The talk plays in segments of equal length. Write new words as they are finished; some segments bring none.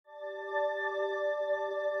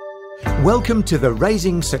Welcome to the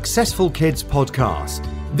Raising Successful Kids podcast.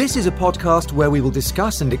 This is a podcast where we will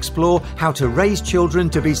discuss and explore how to raise children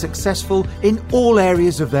to be successful in all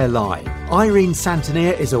areas of their life. Irene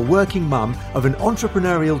Santonier is a working mum of an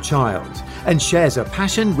entrepreneurial child and shares a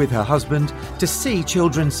passion with her husband to see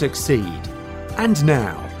children succeed. And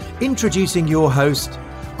now, introducing your host,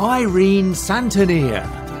 Irene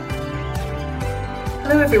Santonier.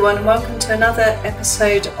 Hello everyone and welcome to another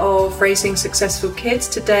episode of Raising Successful Kids.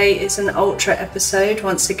 Today is an ultra episode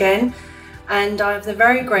once again, and I have the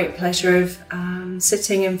very great pleasure of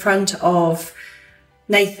sitting in front of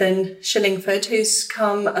Nathan Shillingford, who's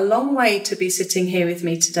come a long way to be sitting here with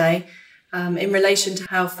me today in relation to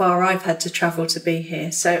how far I've had to travel to be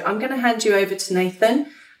here. So I'm going to hand you over to Nathan.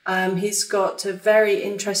 He's got a very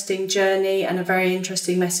interesting journey and a very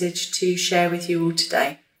interesting message to share with you all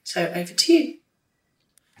today. So over to you.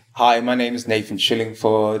 Hi, my name is Nathan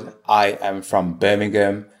Shillingford. I am from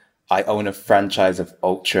Birmingham. I own a franchise of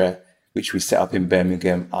Ultra, which we set up in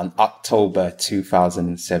Birmingham on October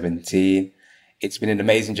 2017. It's been an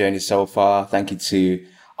amazing journey so far. Thank you to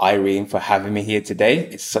Irene for having me here today.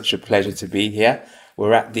 It's such a pleasure to be here.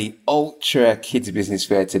 We're at the Ultra Kids Business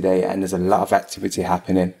Fair today, and there's a lot of activity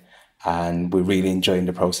happening, and we're really enjoying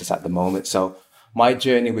the process at the moment. So my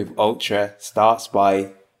journey with Ultra starts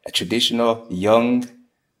by a traditional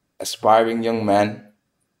aspiring young man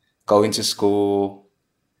going to school,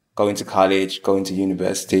 going to college, going to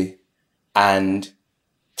university, and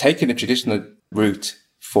taking a traditional route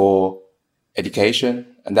for education.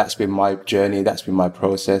 And that's been my journey. That's been my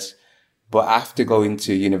process. But after going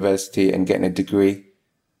to university and getting a degree,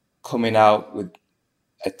 coming out with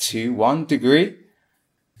a 2-1 degree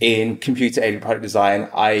in computer-aided product design,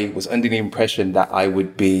 I was under the impression that I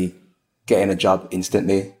would be getting a job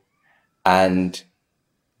instantly. And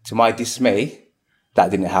to my dismay, that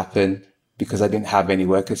didn't happen because I didn't have any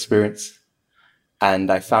work experience. And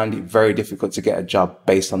I found it very difficult to get a job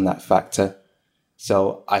based on that factor.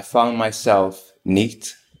 So I found myself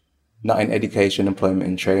NEET, not in education, employment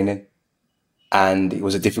and training. And it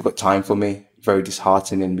was a difficult time for me, very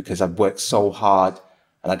disheartening because I've worked so hard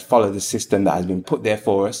and I'd followed the system that has been put there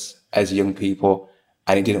for us as young people,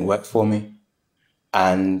 and it didn't work for me.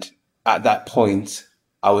 And at that point,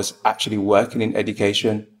 I was actually working in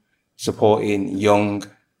education, supporting young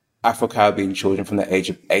Afro-Caribbean children from the age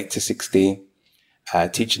of 8 to 16,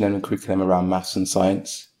 teaching them a curriculum around maths and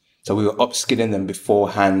science. So we were upskilling them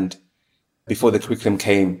beforehand, before the curriculum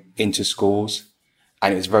came into schools,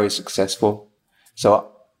 and it was very successful.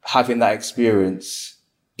 So having that experience,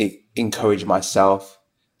 it encouraged myself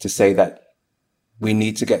to say that we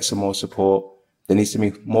need to get some more support. There needs to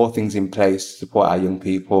be more things in place to support our young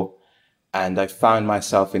people. And I found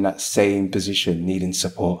myself in that same position, needing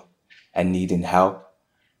support and needing help.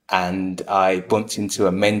 And I bumped into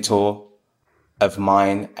a mentor of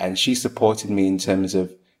mine, and she supported me in terms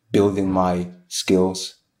of building my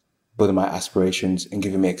skills, building my aspirations, and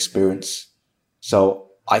giving me experience. So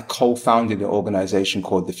I co-founded an organization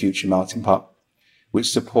called the Future Melting Pot,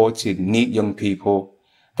 which supported neat young people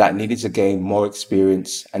that needed to gain more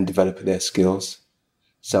experience and develop their skills.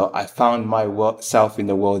 So I found myself in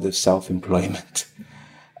the world of self-employment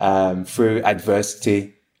through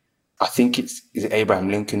adversity. I think it's Abraham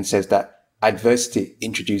Lincoln says that adversity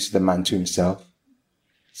introduces the man to himself.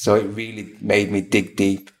 So it really made me dig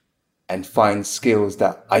deep and find skills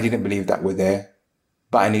that I didn't believe that were there,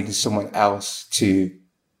 but I needed someone else to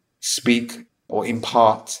speak or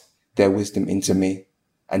impart their wisdom into me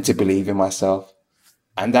and to believe in myself.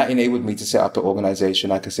 And that enabled me to set up an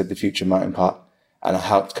organization, like I said, the Future Melting Pot. And I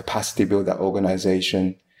helped capacity build that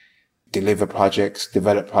organization, deliver projects,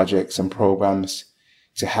 develop projects and programs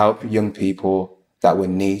to help young people that were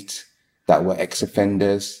NEET, that were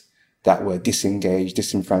ex-offenders, that were disengaged,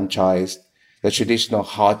 disenfranchised, the traditional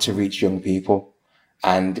hard to reach young people.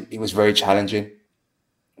 And it was very challenging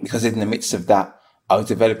because in the midst of that, I was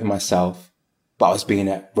developing myself, but I was being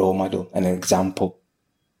a role model and an example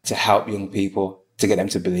to help young people, to get them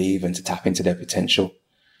to believe and to tap into their potential.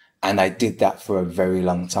 And I did that for a very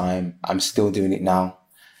long time. I'm still doing it now.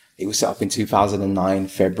 It was set up in 2009,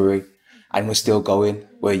 February, and we're still going.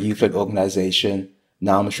 We're a youth-led organization.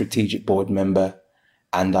 Now I'm a strategic board member,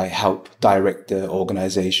 and I help direct the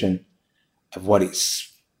organization of what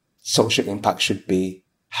its social impact should be,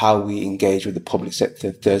 how we engage with the public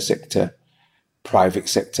sector, third sector, private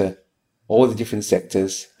sector, all the different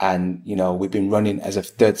sectors. And, we've been running as a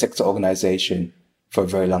third sector organization for a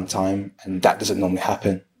very long time, and that doesn't normally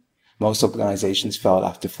happen. Most organizations fail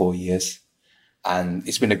after 4 years. And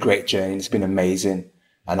it's been a great journey. It's been amazing.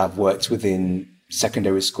 And I've worked within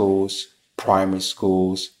secondary schools, primary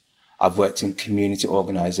schools. I've worked in community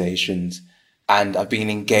organizations, and I've been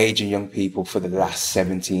engaging young people for the last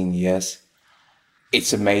 17 years.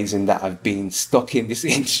 It's amazing that I've been stuck in this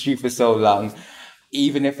industry for so long.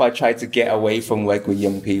 Even if I try to get away from working with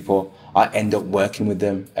young people, I end up working with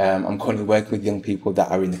them. I'm currently working with young people that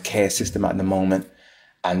are in the care system at the moment,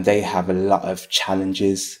 and they have a lot of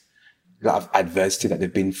challenges, a lot of adversity that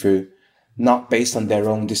they've been through, not based on their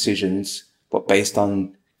own decisions, but based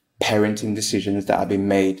on parenting decisions that have been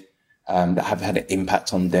made, that have had an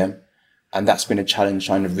impact on them. And that's been a challenge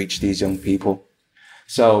trying to reach these young people.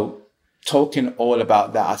 So talking all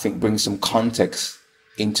about that, I think brings some context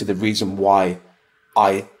into the reason why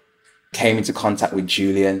I came into contact with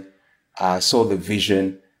Julian. I saw the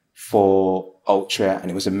vision for Ultra,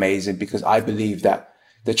 and it was amazing because I believe that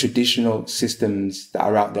the traditional systems that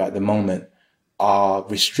are out there at the moment are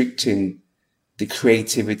restricting the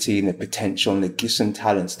creativity and the potential and the gifts and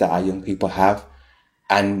talents that our young people have.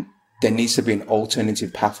 And there needs to be an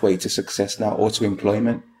alternative pathway to success now, or to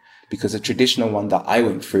employment, because the traditional one that I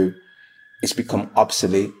went through, it's become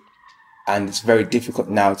obsolete, and it's very difficult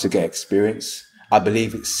now to get experience. I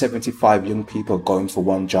believe it's 75 young people going for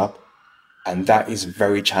one job, and that is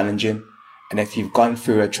very challenging. And if you've gone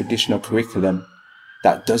through a traditional curriculum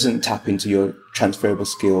that doesn't tap into your transferable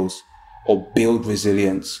skills or build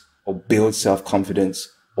resilience or build self-confidence,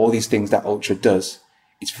 all these things that Ultra does,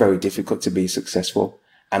 it's very difficult to be successful.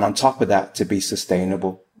 And on top of that, to be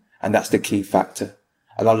sustainable. And that's the key factor.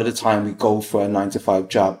 A lot of the time we go for a 9-to-5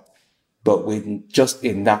 job, but we're just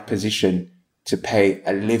in that position to pay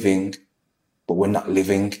a living, but we're not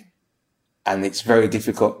living. And it's very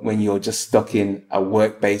difficult when you're just stuck in a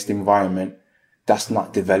work-based environment that's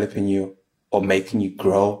not developing you or making you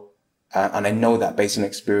grow. And I know that based on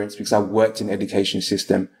experience, because I've worked in the education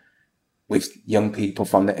system with young people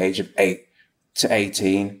from the age of 8 to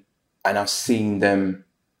 18, and I've seen them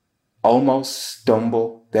almost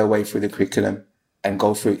stumble their way through the curriculum and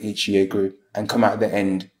go through each year group and come out at the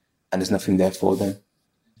end and there's nothing there for them.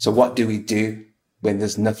 So what do we do when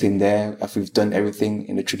there's nothing there? If we've done everything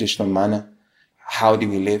in a traditional manner, how do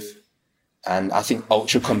we live? And I think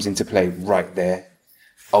Ultra comes into play right there.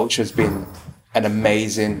 Ultra's been an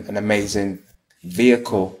amazing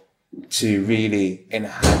vehicle to really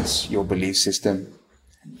enhance your belief system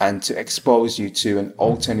and to expose you to an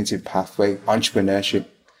alternative pathway, entrepreneurship.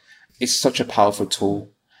 It's such a powerful tool.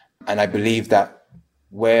 And I believe that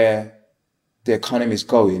where the economy is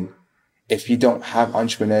going, if you don't have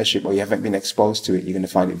entrepreneurship or you haven't been exposed to it, you're going to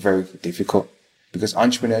find it very difficult, because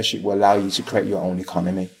entrepreneurship will allow you to create your own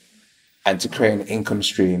economy and to create an income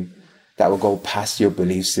stream that will go past your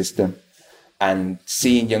belief system. And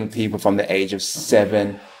seeing young people from the age of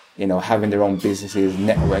 7, having their own businesses,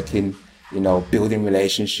 networking, building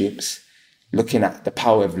relationships, looking at the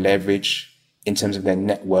power of leverage in terms of their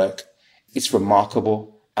network, it's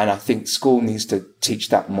remarkable. And I think school needs to teach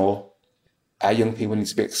that more. Our young people need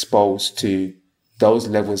to be exposed to those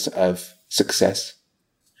levels of success.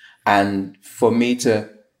 And for me to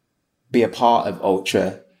be a part of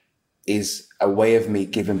Ultra is a way of me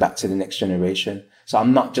giving back to the next generation. So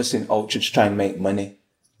I'm not just in Ultra to try and make money,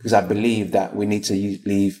 because I believe that we need to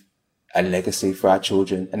leave a legacy for our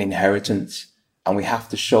children, an inheritance, and we have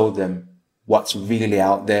to show them what's really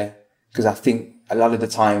out there. Because I think a lot of the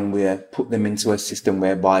time we put them into a system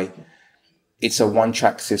whereby it's a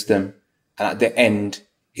one-track system, and at the end,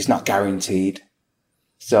 it's not guaranteed.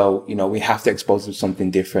 So, we have to expose them to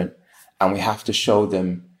something different, and we have to show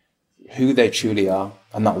them who they truly are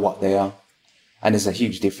and not what they are. And there's a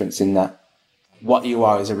huge difference in that. What you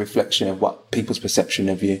are is a reflection of what people's perception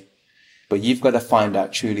of you. But you've got to find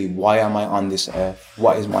out truly, why am I on this earth?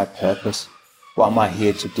 What is my purpose? What am I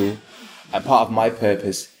here to do? And part of my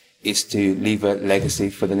purpose is to leave a legacy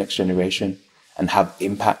for the next generation and have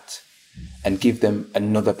impact and give them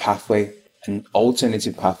another pathway, an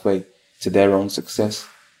alternative pathway to their own success.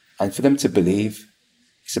 And for them to believe,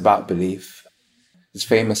 it's about belief. There's a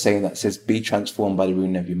famous saying that says, be transformed by the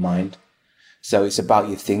renewing of your mind. So it's about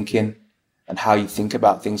your thinking and how you think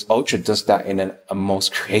about things. Ultra does that in a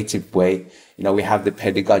most creative way. We have the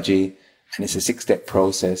pedagogy, and it's a 6-step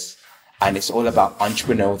process, and it's all about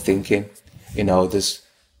entrepreneurial thinking. There's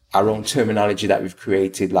our own terminology that we've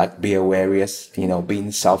created, like be awareness,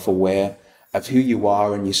 being self-aware of who you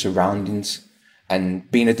are and your surroundings, and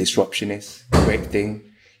being a disruptionist, a great thing.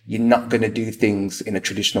 You're not going to do things in a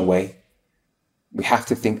traditional way. We have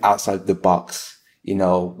to think outside the box.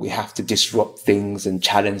 We have to disrupt things and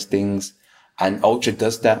challenge things. And Ultra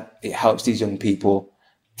does that. It helps these young people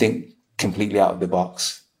think completely out of the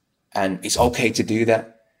box. And it's okay to do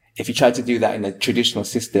that. If you try to do that in a traditional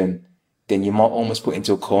system, then you're almost put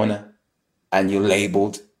into a corner and you're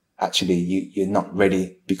labeled actually you're not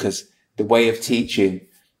ready, because the way of teaching,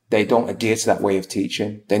 they don't adhere to that way of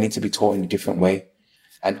teaching. They need to be taught in a different way.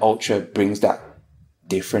 And Ultra brings that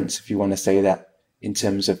difference, if you want to say that, in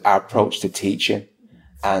terms of our approach to teaching.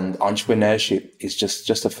 And entrepreneurship is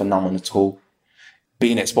just a phenomenal tool.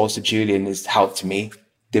 Being exposed to Julian has helped me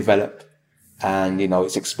develop, and,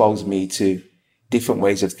 it's exposed me to different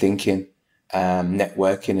ways of thinking,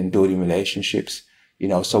 networking and building relationships.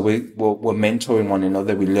 So we're mentoring one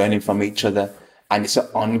another. We're learning from each other, and it's an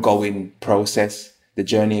ongoing process, the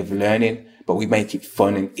journey of learning, but we make it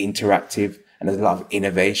fun and interactive, and there's a lot of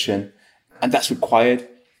innovation, and that's required.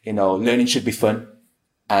 Learning should be fun,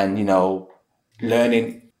 and,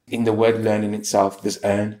 learning, in the word learning itself, there's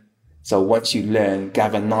earn. So once you learn,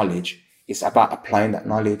 gather knowledge, it's about applying that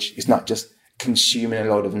knowledge. It's not just consuming a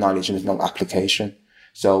load of knowledge and there's no application.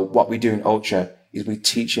 So what we do in Ultra is we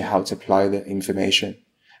teach you how to apply the information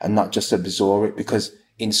and not just absorb it, because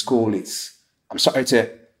in school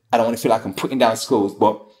I don't want to feel like I'm putting down schools,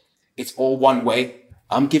 but it's all one way.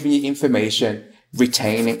 I'm giving you information,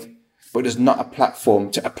 retain it, but there's not a platform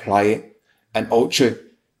to apply it. And Ultra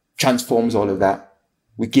transforms all of that.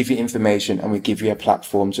 We give you information and we give you a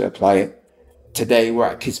platform to apply it. Today we're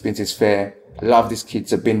at Kids Business Fair. A lot of these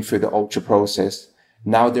kids have been through the Ultra process.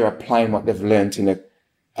 Now they're applying what they've learned in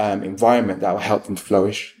an environment that will help them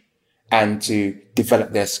flourish and to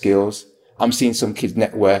develop their skills. I'm seeing some kids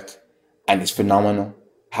network, and it's phenomenal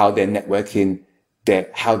how they're networking,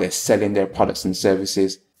 how they're selling their products and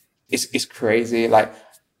services. It's crazy. Like,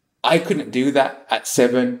 I couldn't do that at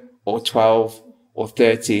 7 or 12 or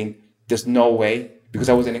 13. There's no way, because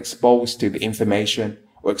I wasn't exposed to the information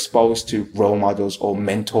or exposed to role models or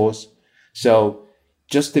mentors. So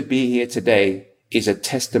just to be here today is a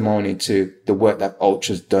testimony to the work that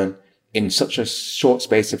Ultra's done in such a short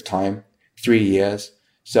space of time, 3 years.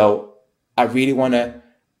 So I really want to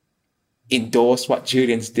endorse what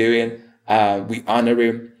Julian's doing. We honor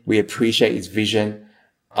him. We appreciate his vision.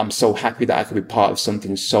 I'm so happy that I could be part of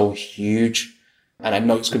something so huge. And I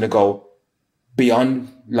know it's going to go beyond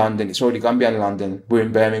London. It's already gone beyond London. We're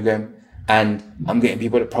in Birmingham, and I'm getting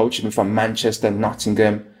people approaching me from Manchester,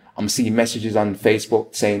 Nottingham. I'm seeing messages on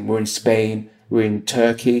Facebook saying we're in Spain, we're in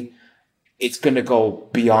Turkey. It's going to go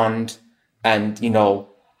beyond. And,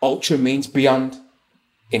 Ultra means beyond.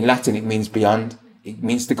 In Latin, it means beyond. It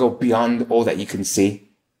means to go beyond all that you can see.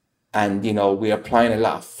 And, we're applying a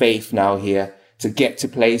lot of faith now here to get to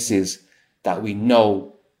places that we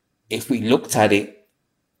know if we looked at it,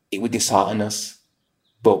 it would dishearten us.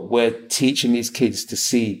 But we're teaching these kids to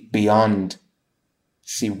see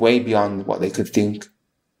way beyond what they could think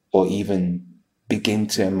or even begin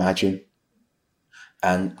to imagine.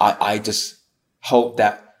 And I just hope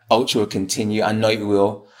that Ultra will continue. I know it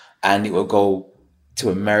will. And it will go to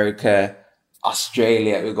America,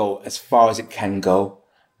 Australia. It will go as far as it can go,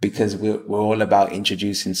 because we're all about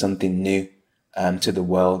introducing something new to the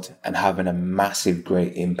world and having a massive,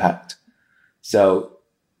 great impact. So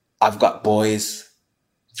I've got boys,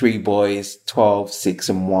 3 boys, 12, 6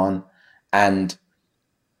 and 1. And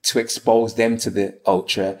to expose them to the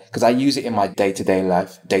Ultra, because I use it in my day-to-day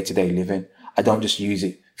life, day-to-day living. I don't just use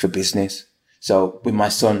it for business. So with my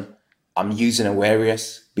son, I'm using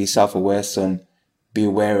awareness. Be self-aware, son. Be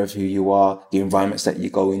aware of who you are, the environments that you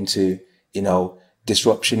go into,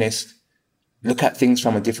 disruptionist. Look at things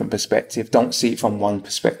from a different perspective. Don't see it from one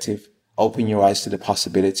perspective. Open your eyes to the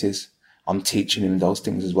possibilities. I'm teaching him those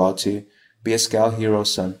things as well too. Be a scale hero,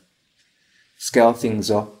 son. Scale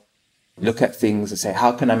things up. Look at things and say,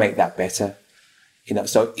 how can I make that better?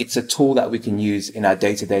 So it's a tool that we can use in our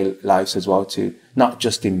day-to-day lives as well too, not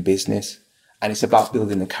just in business. And it's about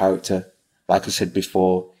building the character. Like I said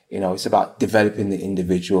before, it's about developing the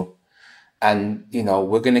individual. And,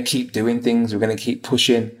 we're going to keep doing things. We're going to keep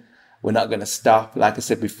pushing. We're not going to stop. Like I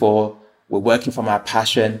said before, we're working from our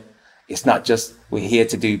passion. It's not just we're here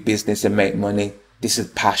to do business and make money. This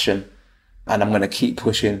is passion. And I'm going to keep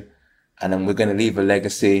pushing. And then we're going to leave a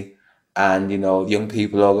legacy. And, young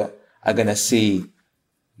people are going to see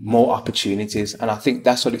more opportunities. And I think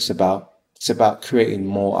that's what it's about. It's about creating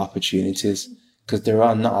more opportunities, because there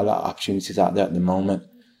are not a lot of opportunities out there at the moment.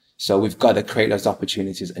 So we've got to create those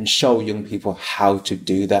opportunities and show young people how to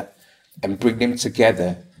do that and bring them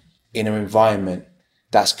together in an environment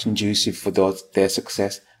that's conducive for their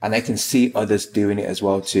success. And they can see others doing it as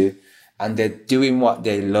well too. And they're doing what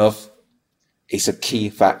they love. It's a key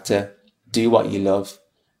factor. Do what you love.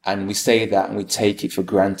 And we say that and we take it for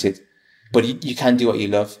granted. But you can do what you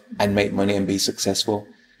love and make money and be successful.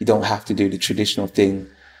 You don't have to do the traditional thing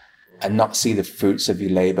and not see the fruits of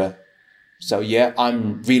your labor. So yeah,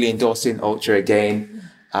 I'm really endorsing Ultra again.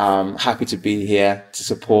 Happy to be here to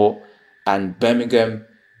support. And Birmingham,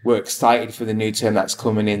 we're excited for the new term that's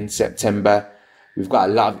coming in September. We've got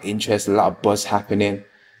a lot of interest, a lot of buzz happening.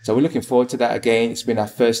 So we're looking forward to that again. It's been our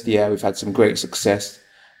first year. We've had some great success.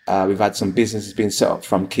 We've had some businesses being set up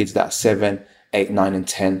from kids that are 7, 8, 9 and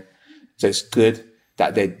 10. So it's good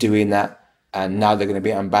that they're doing that. And now they're going to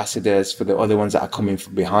be ambassadors for the other ones that are coming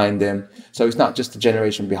from behind them. So it's not just the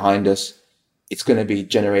generation behind us. It's going to be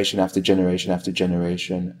generation after generation after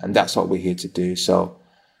generation. And that's what we're here to do. So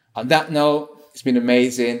on that note, it's been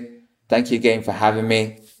amazing. Thank you again for having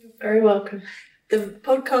me. You're very welcome. The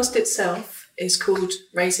podcast itself is called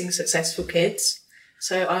Raising Successful Kids.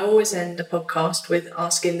 So I always end a podcast with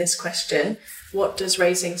asking this question: what does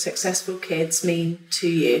raising successful kids mean to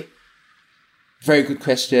you? Very good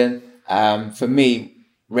question. For me,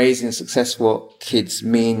 raising successful kids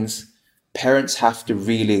means parents have to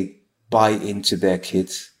really buy into their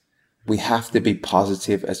kids. We have to be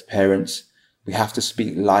positive as parents. We have to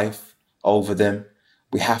speak life over them.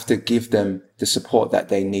 We have to give them the support that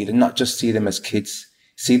they need and not just see them as kids,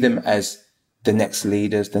 see them as the next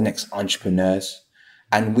leaders, the next entrepreneurs.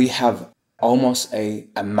 And we have almost a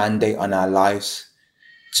mandate on our lives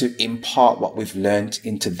to impart what we've learned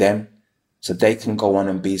into them so they can go on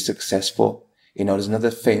and be successful. You know, there's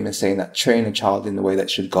another famous saying that train a child in the way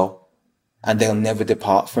that should go and they'll never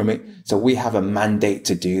depart from it. So we have a mandate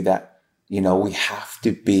to do that. You know, we have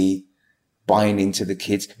to be buying into the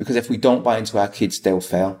kids, because if we don't buy into our kids, they'll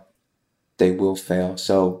fail. They will fail.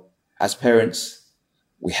 So as parents,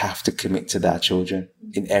 we have to commit to their children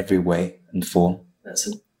in every way and form. That's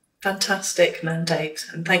a fantastic mandate.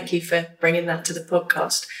 And thank you for bringing that to the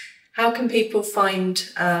podcast. How can people find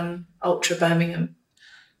Ultra Birmingham?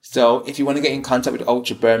 So if you want to get in contact with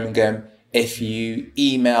Ultra Birmingham, if you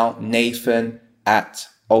email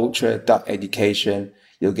nathan@ultra.education,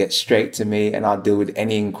 you'll get straight to me and I'll deal with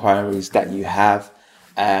any inquiries that you have.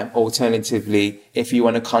 Alternatively, if you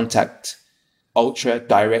want to contact Ultra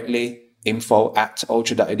directly,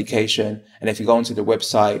 info@ultra.education. And if you go onto the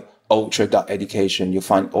website, ultra.education, you'll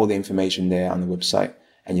find all the information there on the website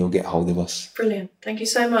and you'll get hold of us. Brilliant. Thank you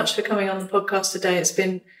so much for coming on the podcast today. It's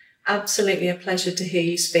been absolutely a pleasure to hear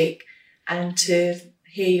you speak and to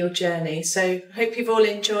hear your journey. So I hope you've all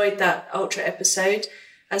enjoyed that Ultra episode.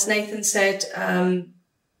 As Nathan said,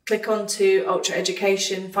 click on to Ultra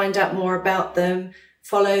Education, find out more about them,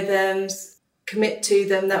 follow them, commit to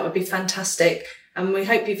them. That would be fantastic. And we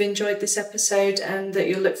hope you've enjoyed this episode and that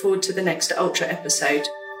you'll look forward to the next Ultra episode.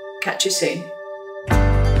 Catch you soon.